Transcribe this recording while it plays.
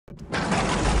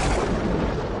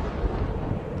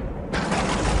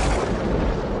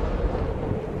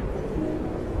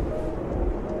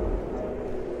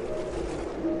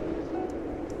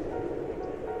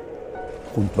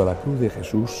Junto a la cruz de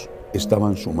Jesús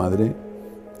estaban su madre,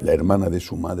 la hermana de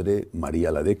su madre, María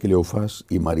la de Cleofas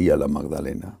y María la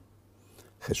Magdalena.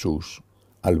 Jesús,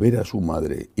 al ver a su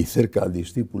madre y cerca al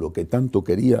discípulo que tanto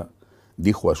quería,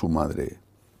 dijo a su madre: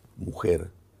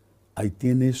 «Mujer, ahí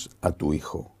tienes a tu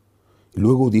hijo». Y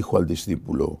luego dijo al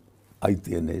discípulo: «Ahí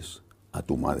tienes a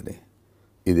tu madre».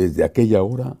 Y desde aquella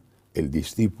hora el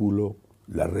discípulo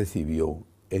la recibió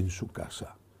en su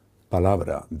casa.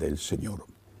 Palabra del Señor.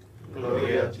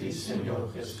 Gloria a ti,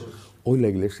 Señor Jesús. Hoy la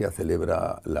Iglesia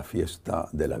celebra la fiesta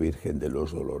de la Virgen de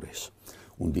los Dolores,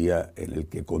 un día en el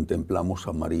que contemplamos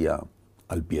a María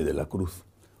al pie de la cruz.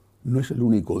 No es el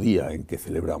único día en que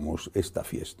celebramos esta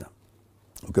fiesta.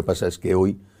 Lo que pasa es que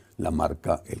hoy la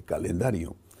marca el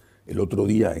calendario. El otro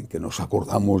día en que nos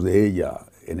acordamos de ella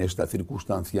en esta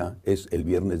circunstancia es el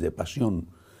Viernes de Pasión,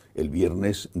 el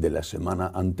viernes de la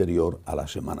semana anterior a la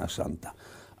Semana Santa.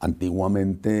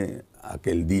 Antiguamente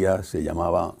aquel día se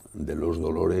llamaba de los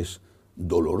dolores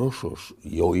dolorosos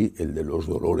y hoy el de los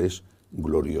dolores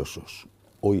gloriosos.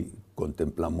 Hoy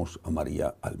contemplamos a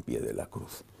María al pie de la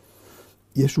cruz.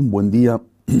 Y es un buen día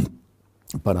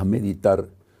para meditar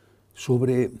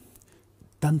sobre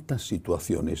tantas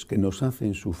situaciones que nos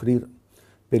hacen sufrir,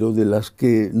 pero de las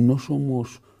que no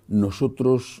somos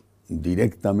nosotros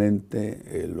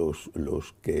directamente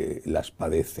los que las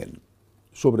padecen.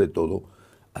 Sobre todo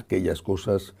aquellas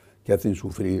cosas que hacen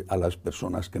sufrir a las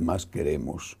personas que más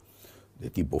queremos,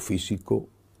 de tipo físico,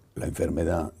 la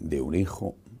enfermedad de un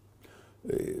hijo,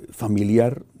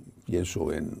 familiar,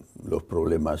 pienso en los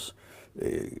problemas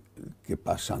que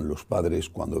pasan los padres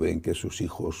cuando ven que sus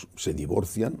hijos se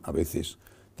divorcian. A veces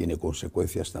tiene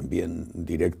consecuencias también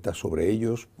directas sobre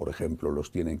ellos, por ejemplo,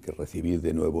 los tienen que recibir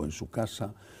de nuevo en su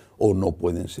casa o no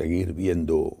pueden seguir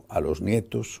viendo a los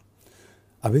nietos.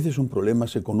 A veces son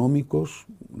problemas económicos,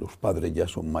 los padres ya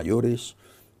son mayores,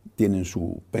 tienen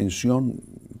su pensión,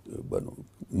 bueno,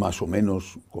 más o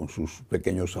menos con sus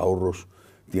pequeños ahorros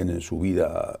tienen su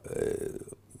vida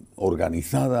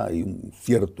organizada y un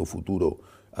cierto futuro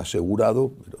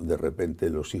asegurado, pero de repente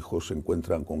los hijos se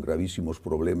encuentran con gravísimos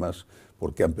problemas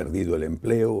porque han perdido el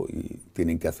empleo y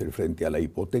tienen que hacer frente a la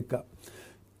hipoteca.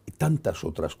 Y tantas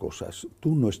otras cosas.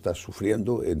 Tú no estás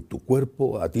sufriendo en tu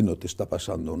cuerpo, a ti no te está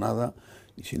pasando nada,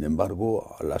 y sin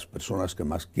embargo a las personas que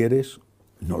más quieres,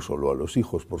 no solo a los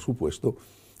hijos por supuesto,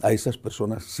 a esas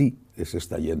personas sí les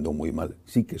está yendo muy mal,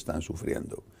 sí que están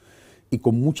sufriendo. Y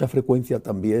con mucha frecuencia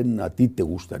también a ti te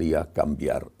gustaría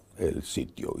cambiar el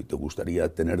sitio y te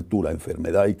gustaría tener tú la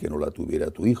enfermedad y que no la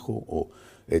tuviera tu hijo, o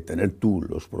tener tú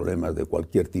los problemas de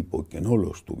cualquier tipo y que no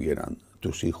los tuvieran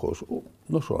tus hijos, o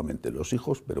no solamente los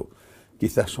hijos, pero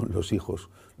quizás son los hijos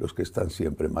los que están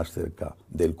siempre más cerca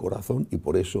del corazón y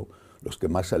por eso los que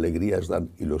más alegrías dan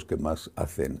y los que más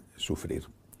hacen sufrir.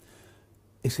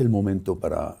 Es el momento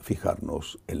para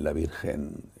fijarnos en la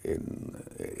Virgen,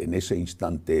 en ese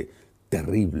instante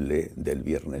terrible del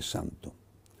Viernes Santo.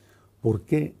 ¿Por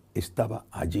qué estaba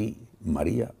allí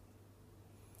María?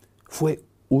 ¿Fue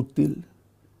útil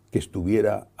que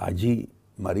estuviera allí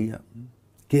María?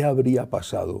 ¿Qué habría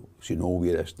pasado si no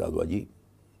hubiera estado allí?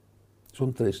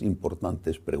 Son tres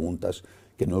importantes preguntas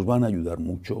que nos van a ayudar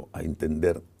mucho a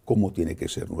entender cómo tiene que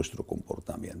ser nuestro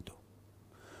comportamiento.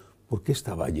 ¿Por qué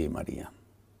estaba allí María?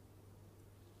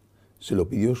 ¿Se lo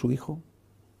pidió su hijo?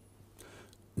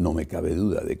 No me cabe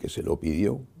duda de que se lo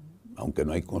pidió, aunque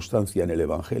no hay constancia en el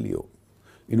Evangelio.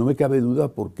 Y no me cabe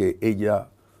duda porque ella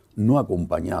no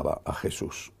acompañaba a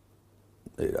Jesús.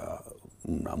 Era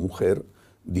una mujer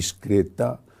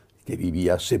discreta que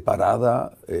vivía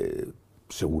separada,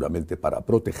 seguramente para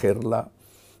protegerla,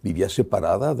 vivía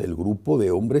separada del grupo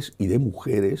de hombres y de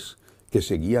mujeres que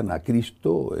seguían a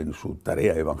Cristo en su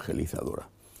tarea evangelizadora.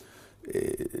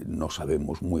 No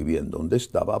sabemos muy bien dónde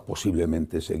estaba,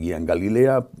 posiblemente seguía en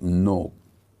Galilea, no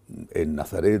en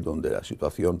Nazaret, donde la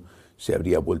situación se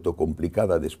habría vuelto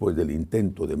complicada después del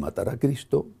intento de matar a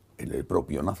Cristo, en el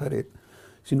propio Nazaret,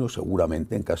 sino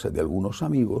seguramente en casa de algunos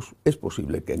amigos, es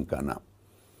posible que en Caná.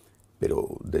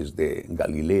 Pero desde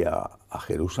Galilea a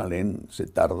Jerusalén se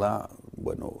tarda,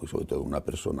 bueno, sobre todo una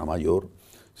persona mayor,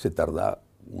 se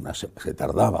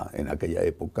tardaba en aquella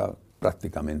época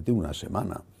prácticamente una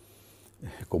semana.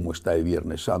 Como está el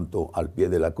Viernes Santo al pie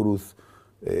de la cruz,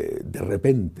 de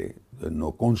repente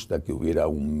no consta que hubiera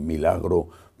un milagro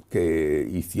que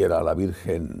hiciera a la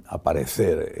Virgen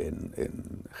aparecer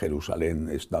en Jerusalén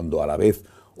estando a la vez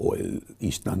o el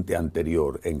instante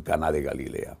anterior en Caná de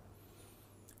Galilea.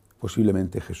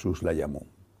 Posiblemente Jesús la llamó.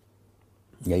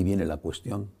 Y ahí viene la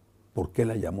cuestión, ¿por qué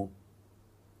la llamó?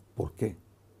 ¿Por qué?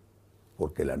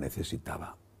 Porque la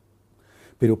necesitaba.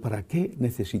 Pero ¿para qué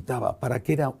necesitaba? ¿Para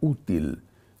qué era útil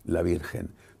la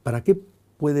Virgen? ¿Para qué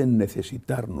pueden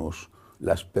necesitarnos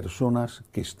las personas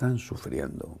que están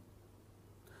sufriendo?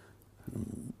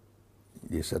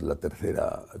 Y esa es la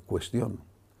tercera cuestión.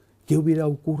 ¿Qué hubiera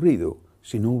ocurrido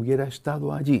si no hubiera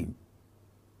estado allí?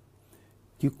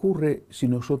 ¿Qué ocurre si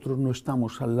nosotros no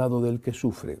estamos al lado del que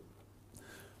sufre?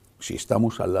 Si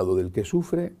estamos al lado del que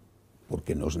sufre,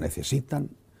 porque nos necesitan,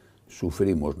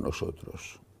 sufrimos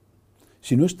nosotros.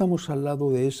 Si no estamos al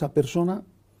lado de esa persona,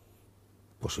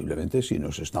 posiblemente si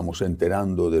nos estamos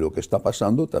enterando de lo que está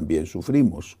pasando, también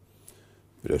sufrimos.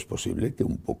 Pero es posible que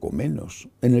un poco menos.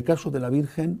 En el caso de la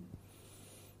Virgen,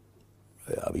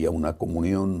 había una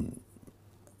comunión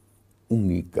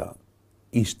única,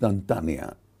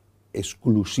 instantánea,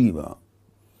 exclusiva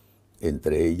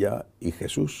entre ella y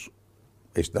Jesús.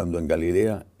 Estando en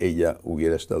Galilea, ella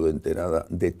hubiera estado enterada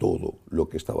de todo lo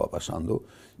que estaba pasando.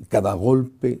 Cada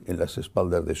golpe en las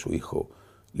espaldas de su hijo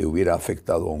le hubiera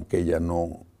afectado, aunque ella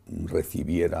no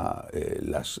recibiera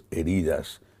las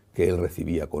heridas que él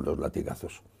recibía con los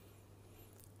latigazos.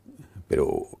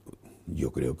 Pero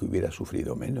yo creo que hubiera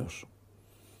sufrido menos,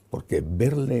 porque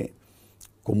verle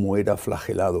cómo era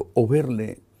flagelado, o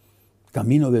verle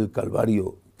camino del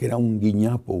Calvario, que era un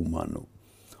guiñapo humano,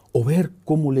 o ver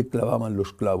cómo le clavaban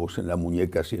los clavos en las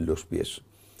muñecas y en los pies,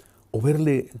 o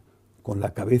verle con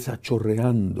la cabeza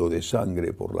chorreando de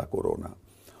sangre por la corona,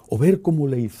 o ver cómo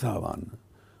le izaban,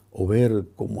 o ver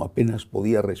cómo apenas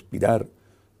podía respirar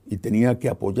y tenía que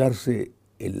apoyarse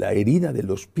en la herida de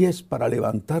los pies para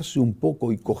levantarse un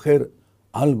poco y coger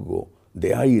algo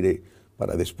de aire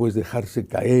para después dejarse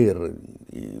caer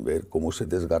y ver cómo se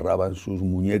desgarraban sus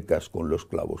muñecas con los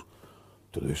clavos.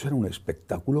 Todo eso era un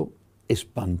espectáculo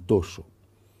espantoso.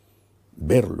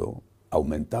 Verlo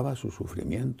aumentaba su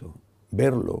sufrimiento,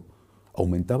 verlo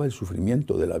aumentaba el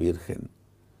sufrimiento de la Virgen.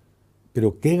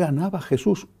 Pero ¿qué ganaba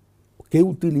Jesús? ¿Qué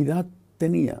utilidad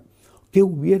tenía? ¿Qué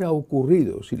hubiera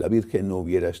ocurrido si la Virgen no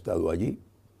hubiera estado allí?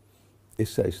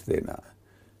 Esa escena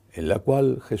en la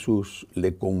cual Jesús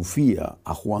le confía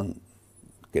a Juan,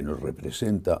 que nos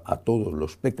representa a todos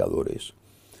los pecadores,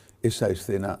 esa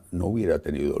escena no hubiera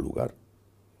tenido lugar.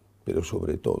 Pero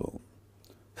sobre todo,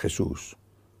 Jesús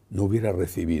no hubiera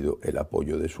recibido el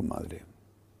apoyo de su madre.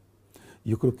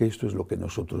 Yo creo que esto es lo que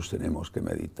nosotros tenemos que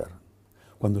meditar.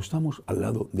 Cuando estamos al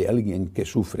lado de alguien que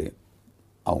sufre,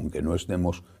 aunque no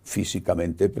estemos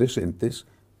físicamente presentes,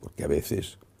 porque a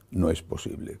veces no es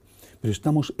posible, pero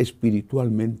estamos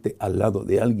espiritualmente al lado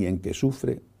de alguien que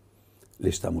sufre, le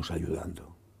estamos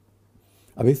ayudando.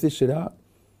 A veces será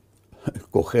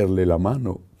cogerle la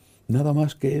mano, nada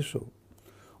más que eso,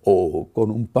 o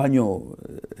con un paño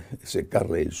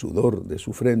secarle el sudor de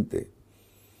su frente,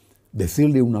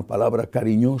 decirle una palabra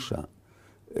cariñosa,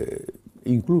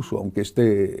 incluso aunque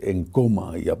esté en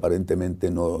coma y aparentemente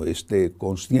no esté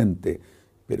consciente,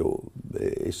 pero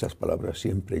esas palabras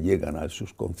siempre llegan al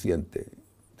subconsciente.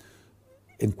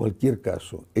 En cualquier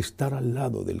caso, estar al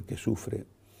lado del que sufre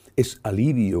es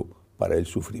alivio para el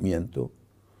sufrimiento,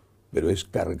 pero es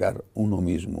cargar uno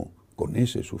mismo con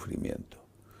ese sufrimiento.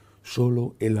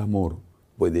 Solo el amor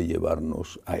puede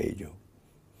llevarnos a ello.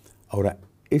 Ahora,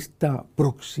 esta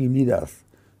proximidad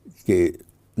que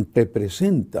te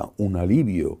presenta un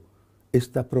alivio,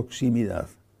 esta proximidad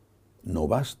no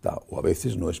basta o a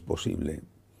veces no es posible.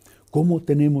 ¿Cómo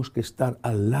tenemos que estar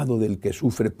al lado del que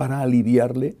sufre para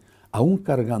aliviarle, aún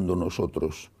cargando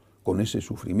nosotros con ese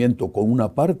sufrimiento, con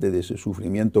una parte de ese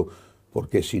sufrimiento,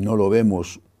 porque si no lo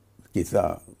vemos,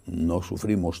 quizá no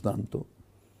sufrimos tanto?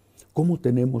 ¿Cómo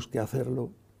tenemos que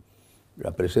hacerlo?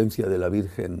 La presencia de la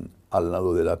Virgen al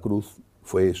lado de la cruz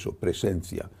fue eso,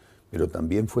 presencia, pero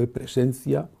también fue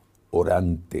presencia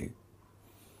orante.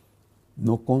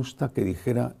 No consta que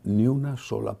dijera ni una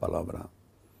sola palabra.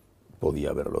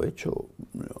 Podía haberlo hecho.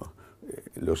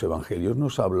 Los evangelios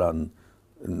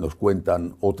nos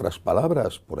cuentan otras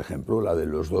palabras, por ejemplo, la de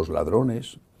los dos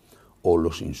ladrones, o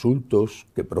los insultos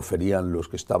que proferían los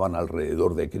que estaban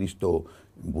alrededor de Cristo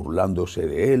burlándose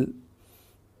de él.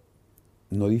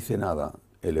 No dice nada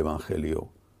el Evangelio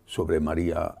sobre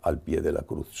María al pie de la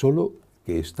cruz, solo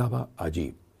que estaba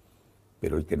allí.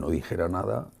 Pero el que no dijera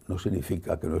nada no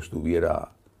significa que no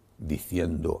estuviera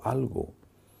diciendo algo.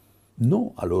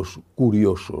 No a los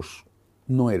curiosos,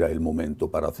 no era el momento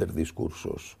para hacer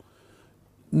discursos,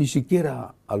 ni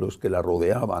siquiera a los que la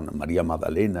rodeaban, María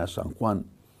Magdalena, San Juan.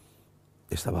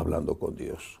 Estaba hablando con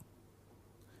Dios.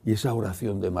 Y esa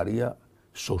oración de María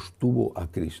sostuvo a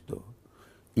Cristo.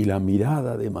 Y la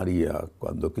mirada de María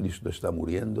cuando Cristo está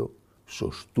muriendo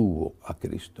sostuvo a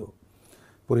Cristo.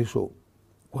 Por eso,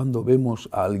 cuando vemos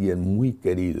a alguien muy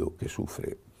querido que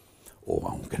sufre, o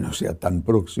aunque no sea tan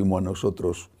próximo a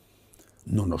nosotros,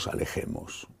 no nos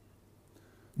alejemos.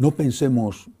 No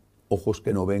pensemos ojos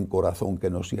que no ven, corazón que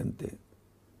no siente,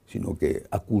 sino que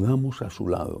acudamos a su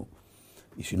lado.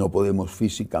 Y si no podemos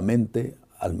físicamente,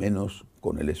 al menos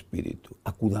con el espíritu.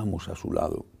 Acudamos a su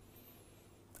lado.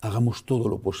 Hagamos todo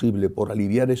lo posible por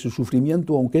aliviar ese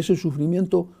sufrimiento, aunque ese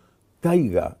sufrimiento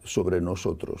caiga sobre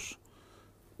nosotros.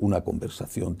 Una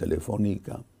conversación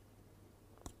telefónica,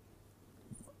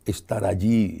 estar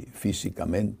allí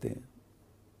físicamente,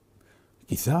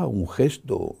 quizá un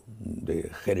gesto de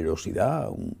generosidad,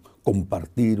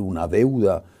 compartir una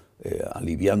deuda,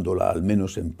 aliviándola al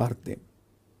menos en parte,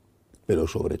 pero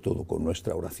sobre todo con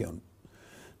nuestra oración,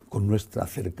 con nuestra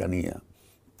cercanía,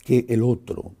 que el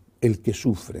otro, el que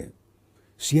sufre,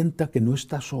 sienta que no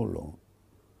está solo,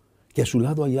 que a su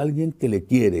lado hay alguien que le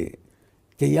quiere,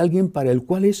 que hay alguien para el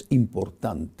cual es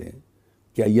importante,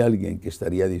 que hay alguien que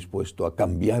estaría dispuesto a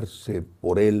cambiarse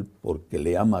por él porque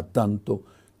le ama tanto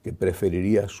que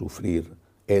preferiría sufrir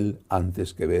él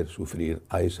antes que ver sufrir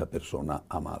a esa persona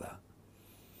amada.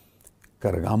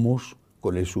 Cargamos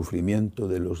con el sufrimiento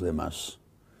de los demás.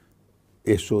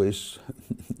 Eso es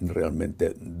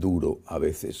realmente duro a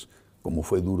veces, como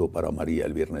fue duro para María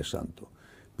el Viernes Santo.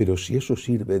 Pero si eso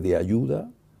sirve de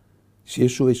ayuda, si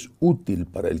eso es útil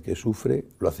para el que sufre,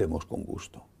 lo hacemos con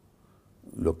gusto.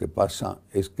 Lo que pasa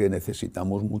es que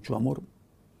necesitamos mucho amor.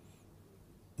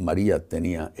 María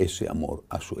tenía ese amor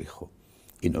a su Hijo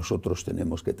y nosotros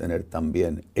tenemos que tener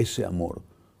también ese amor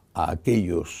a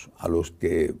aquellos a los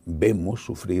que vemos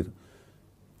sufrir,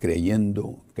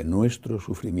 creyendo que nuestro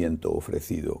sufrimiento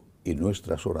ofrecido y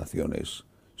nuestras oraciones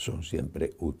son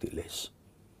siempre útiles.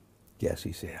 Que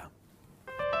así sea.